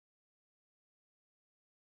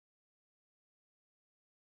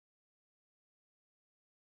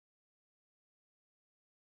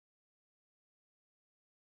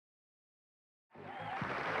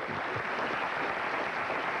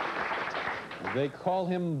They call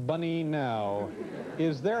him Bunny now.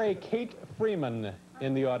 Is there a Kate Freeman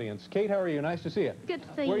in the audience? Kate, how are you? Nice to see you. Good to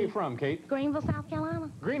see you. Where are you from, Kate? Greenville, South Carolina.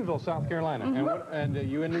 Greenville, South Carolina. And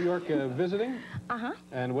you in New York visiting? Uh-huh.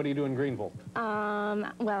 And what do you do in Greenville?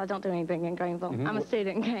 Well, I don't do anything in Greenville. I'm a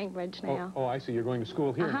student in Cambridge now. Oh, I see. You're going to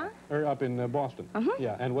school here now, or up in Boston.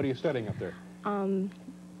 Yeah. And what are you studying up there?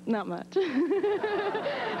 Not much.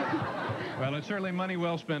 Well, it's certainly money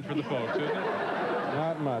well spent for the folks, isn't it?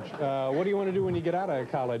 Not much. What do you want to do when you get out of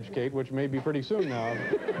college, Kate, which may be pretty soon now?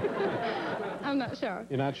 I'm not sure.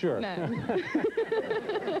 You're not sure? No.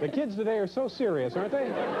 The kids today are so serious, aren't they?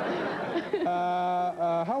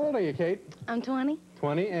 How old are you, Kate? I'm 20.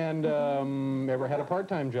 20, and ever had a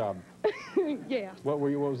part-time job? Yeah. What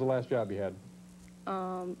was the last job you had?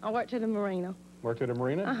 I worked at a marina. Worked at a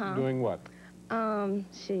marina? Doing what?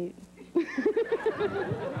 Shoot.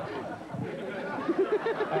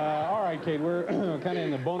 All right, Kate, we're kind of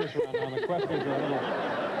in the bonus round now. The questions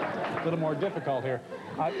are a little more difficult here.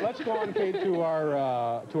 Let's go on, Kate, to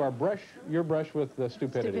our brush, your brush with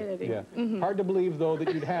stupidity. Stupidity. Yeah. Hard to believe, though,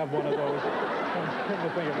 that you'd have one of those. Come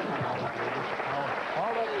to think of it.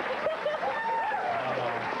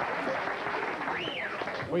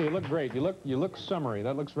 Well, you look great. You look summery.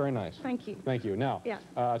 That looks very nice. Thank you. Thank you. Now,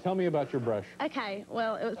 tell me about your brush. Okay.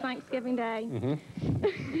 Well, it was Thanksgiving Day,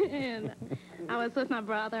 and I was with my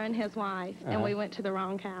brother and his wife, and we went to the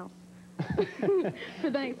wrong house for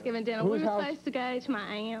Thanksgiving dinner. Whose we were house? supposed to go to my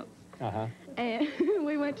aunt's, and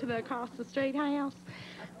we went to the across the street house.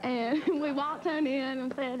 And we walked on in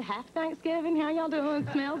and said, "Happy Thanksgiving, how y'all doing?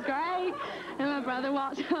 Smells great." And my brother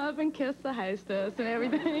walked up and kissed the hostess and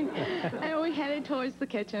everything. And we headed towards the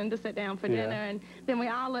kitchen to sit down for dinner. And then we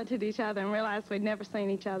all looked at each other and realized we'd never seen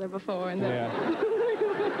each other before. And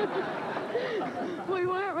we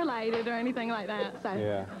weren't related or anything like that. So.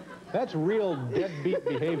 Yeah, that's real deadbeat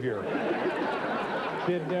behavior.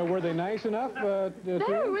 Were they nice enough? They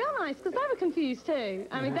were real nice, because they were confused, too.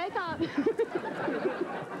 I mean, they thought...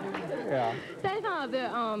 They thought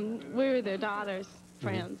that we were their daughter's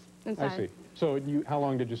friends. And so, I see. So how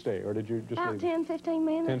long did you stay, or did you just about leave? 10, 15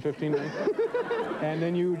 minutes. 10, 15 minutes? And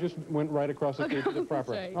then you just went right across the street to the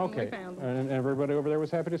proper... Okay. And everybody over there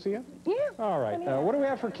was happy to see you? Yeah. All right. What do we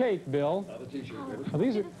have for Kate, Bill?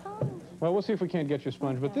 These are... Well, we'll see if we can't get you a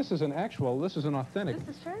sponge, but this is an authentic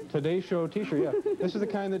This is true? Today Show t-shirt, yeah. This is the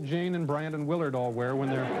kind that Jane and Bryant and Willard all wear when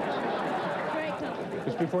they're...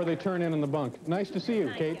 just before they turn in the bunk. Nice to see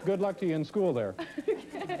you, Kate. Good luck to you in school there.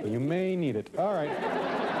 You may need it. All right.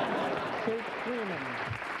 Kate Freeman.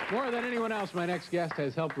 More than anyone else, my next guest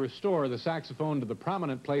has helped restore the saxophone to the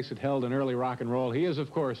prominent place it held in early rock and roll. He is,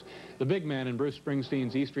 of course, the big man in Bruce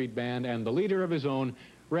Springsteen's E Street Band and the leader of his own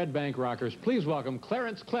Red Bank Rockers. Please welcome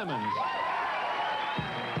Clarence Clemons.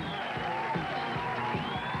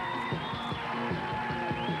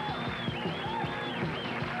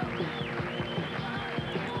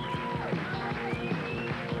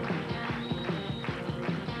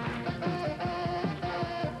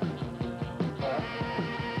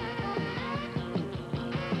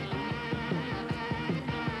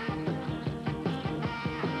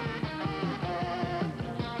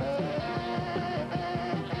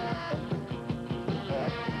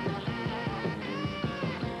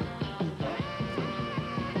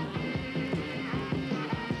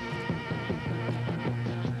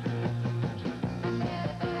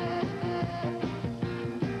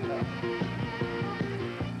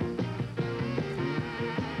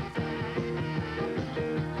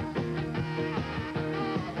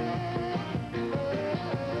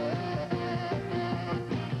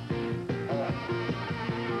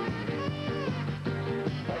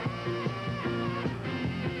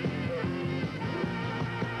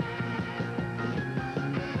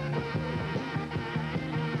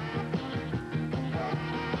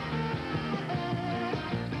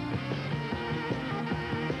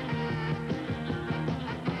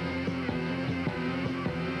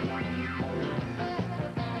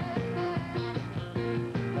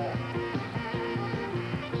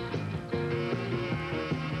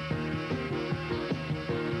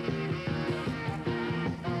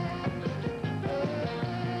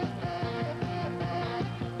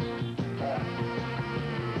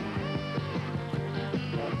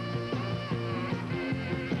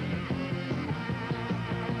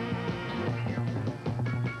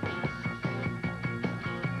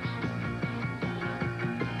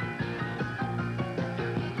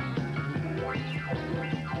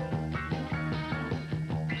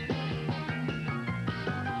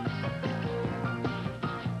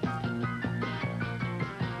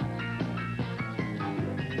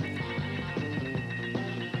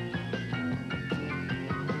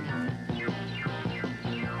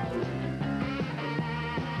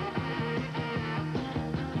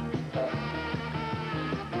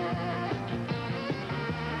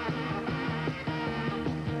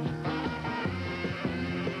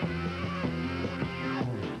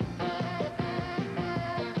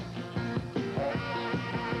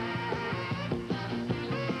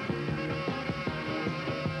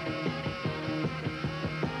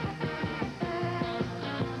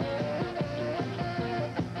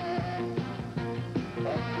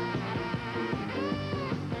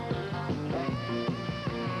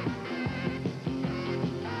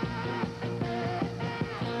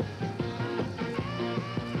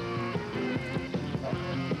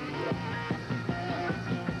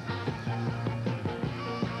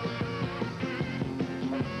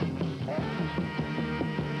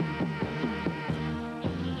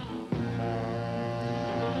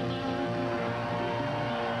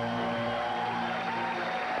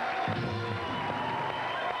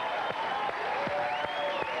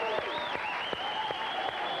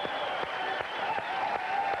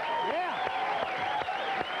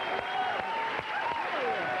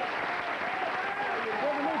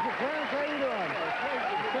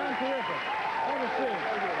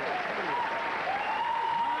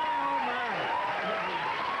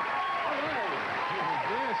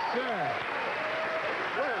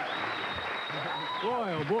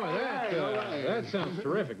 Boy, oh boy, that sounds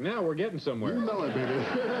terrific. Now we're getting somewhere. You know it, baby.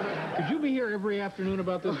 Could you be here every afternoon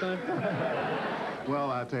about this time?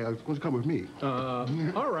 Well, I tell you, why don't you come with me?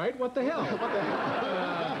 All right, what the hell?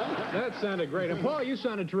 That sounded great. And Paul, you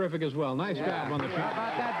sounded terrific as well. Nice job on the show. How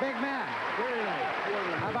about that big man? Very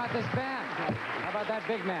nice. How about this band? How about that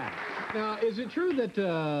big man? Now, is it true that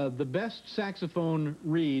the best saxophone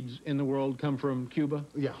reeds in the world come from Cuba?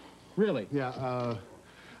 Yeah. Really? Yeah,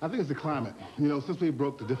 I think it's the climate. You know, since we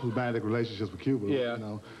broke the diplomatic relationships with Cuba, Yeah. you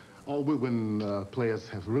know, all woodwind players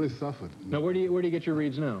have really suffered. Now, where do you get your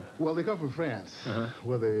reeds now? Well, they come from France,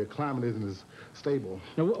 where the climate isn't as stable.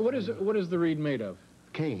 Now, what is the reed made of?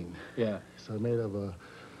 Cane. Yeah. So made of a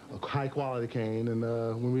high-quality cane, and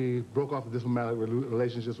when we broke off the diplomatic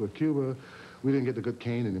relationships with Cuba, we didn't get the good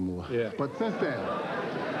cane anymore. Yeah. But since then...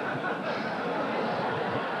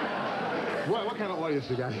 What kind of audience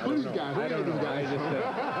you got? Who's you guys? I don't know.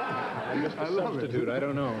 I'm just a substitute. I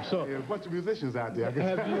don't know. So, yeah, a bunch of musicians out there. I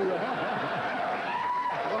guess.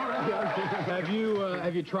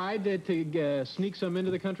 Have you tried to sneak some into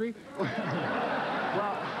the country? Well,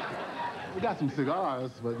 we got some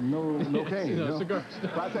cigars, but no cane. No cigars.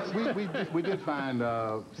 But I think we did find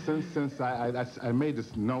since I made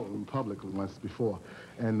this note in public once before,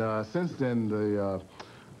 and since then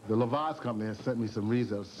the Lavaz company has sent me some reeds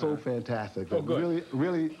that are so fantastic. Oh, good.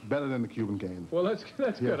 Really better than the Cuban cane. Well, that's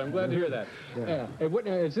good. I'm glad to hear that. Yeah. What,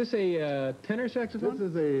 is this a tenor saxophone? This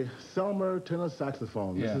is a Selmer tenor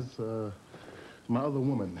saxophone. Yeah. This is my other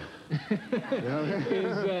woman.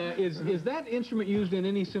 Is that instrument used in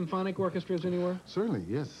any symphonic orchestras anywhere? Certainly,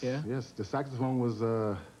 yes. Yeah? Yes, the saxophone was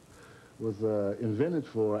invented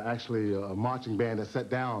for actually a marching band that sat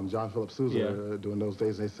down. John Philip Sousa during those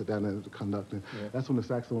days, they sat down and conducted. Yeah. That's when the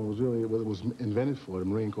saxophone was really what it was invented for, the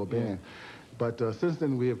Marine Corps band. But since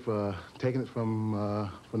then, we have taken it from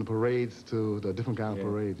the parades to the different kind of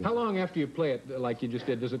parades. How long after you play it, like you just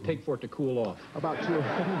did, does it take for it to cool off? About 2.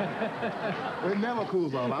 It never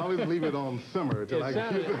cools off. I always leave it on simmer till I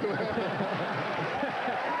get it.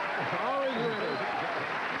 Always ready.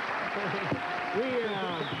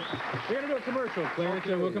 We're going to do a commercial, Clarence,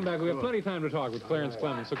 and we'll come back. We have plenty of time to talk with Clarence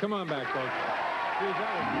Clemons, so come on back, folks.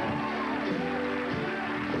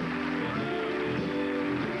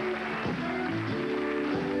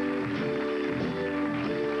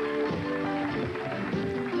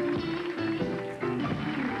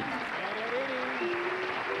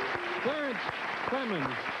 Clarence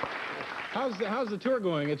Clemons. How's the tour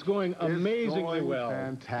going? It's going amazingly well.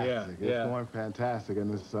 Fantastic. It's going fantastic,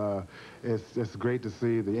 and it's great to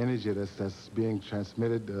see the energy that's being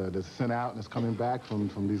transmitted, that's sent out, and it's coming back from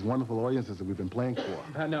these wonderful audiences that we've been playing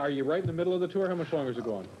for. Now, are you right in the middle of the tour? How much longer is it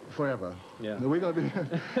going? Forever. Yeah. We're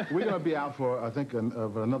gonna be out for, I think,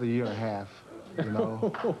 another year and a half. You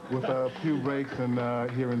know, with a few breaks and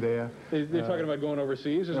here and there. They're talking about going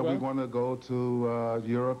overseas as well? We want to go to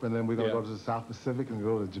Europe, and then we're going to go to the South Pacific and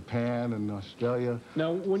go to Japan and Australia.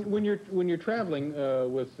 Now, when you're traveling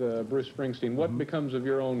with Bruce Springsteen, what becomes of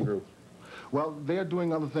your own group? Well, they're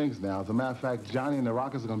doing other things now. As a matter of fact, Johnny and the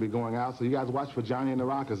Rockers are going to be going out, so you guys watch for Johnny and the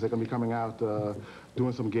Rockers. They're going to be coming out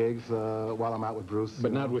doing some gigs while I'm out with Bruce.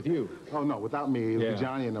 But not with you. Oh, no, without me. It'll be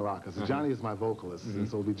Johnny and the Rockers. Johnny is my vocalist, and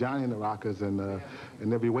so it'll be Johnny and the Rockers, and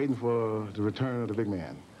they'll be waiting for the return of the big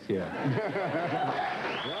man. Yeah.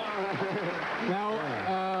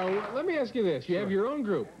 Now, let me ask you this. You have your own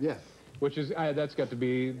group. Yes. Which is, that's got to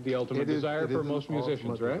be the ultimate desire for most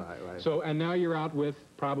musicians, right? Right? So, and now you're out with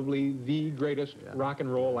probably the greatest rock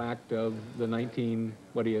and roll act of the 70s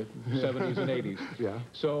and 80s. Yeah.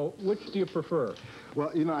 So, which do you prefer?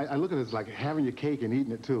 Well, you know, I look at it as like having your cake and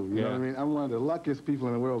eating it too. You know what I mean? I'm one of the luckiest people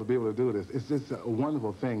in the world to be able to do this. It's just a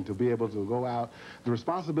wonderful thing to be able to go out. The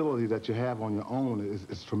responsibility that you have on your own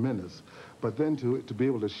is tremendous. But then to be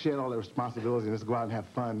able to shed all that responsibility and just go out and have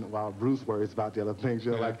fun while Bruce worries about the other things.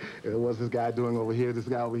 You know, like, what's this guy doing over here? This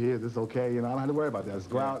guy over here, is this okay? You know, I don't have to worry about that. Just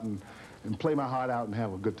go out and play my heart out and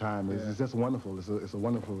have a good time. It's just wonderful. It's a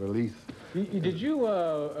wonderful release. Did you,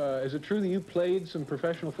 is it true that you played some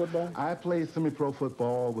professional football? I played semi-pro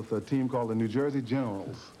football with a team called the New Jersey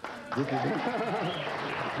Generals.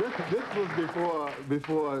 This was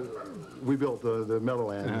before we built the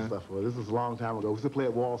Meadowlands and stuff. This was a long time ago. We used to play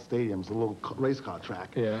at Wall Stadium. It's a little race car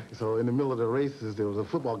track. Yeah. So in the middle of the races, there was a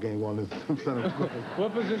football game on in center.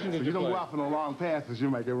 What position did So you play? don't go out for no long passes. You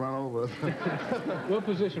might get run over. What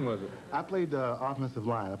position was it? I played offensive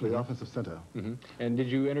line. I played offensive center. And did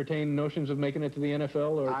you entertain notions of making it to the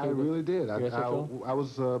NFL? Or I really did. I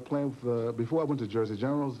was playing with, before I went to Jersey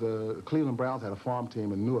Generals, the Cleveland Browns had a farm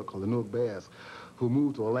team in Newark called the Newark Bears, who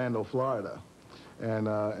moved to Orlando, Florida. And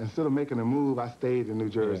instead of making a move, I stayed in New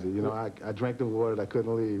Jersey. You know, I drank the water that I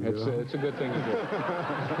couldn't leave. It's a good thing to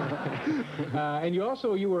do. And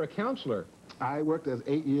you were a counselor. I worked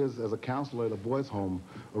 8 years as a counselor at a boys' home,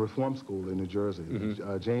 a reform school in New Jersey,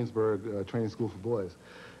 Jamesburg Training School for Boys.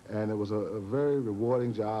 And it was a very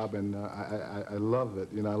rewarding job, and I love it.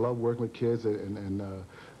 You know, I love working with kids and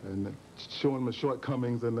showing them the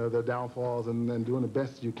shortcomings and their downfalls, and doing the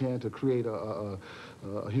best you can to create a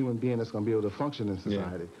human being that's going to be able to function in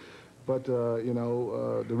society. Yeah. But, you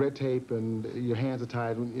know, the red tape and your hands are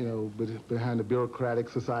tied, you know, behind the bureaucratic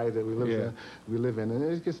society that we live in. And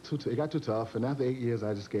it got too tough. And after 8 years,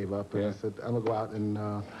 I just gave up. And I said, I'm going to go out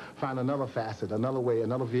and find another facet, another way,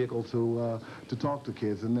 another vehicle to talk to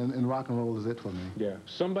kids. And rock and roll is it for me. Yeah.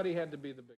 Somebody had to be the big...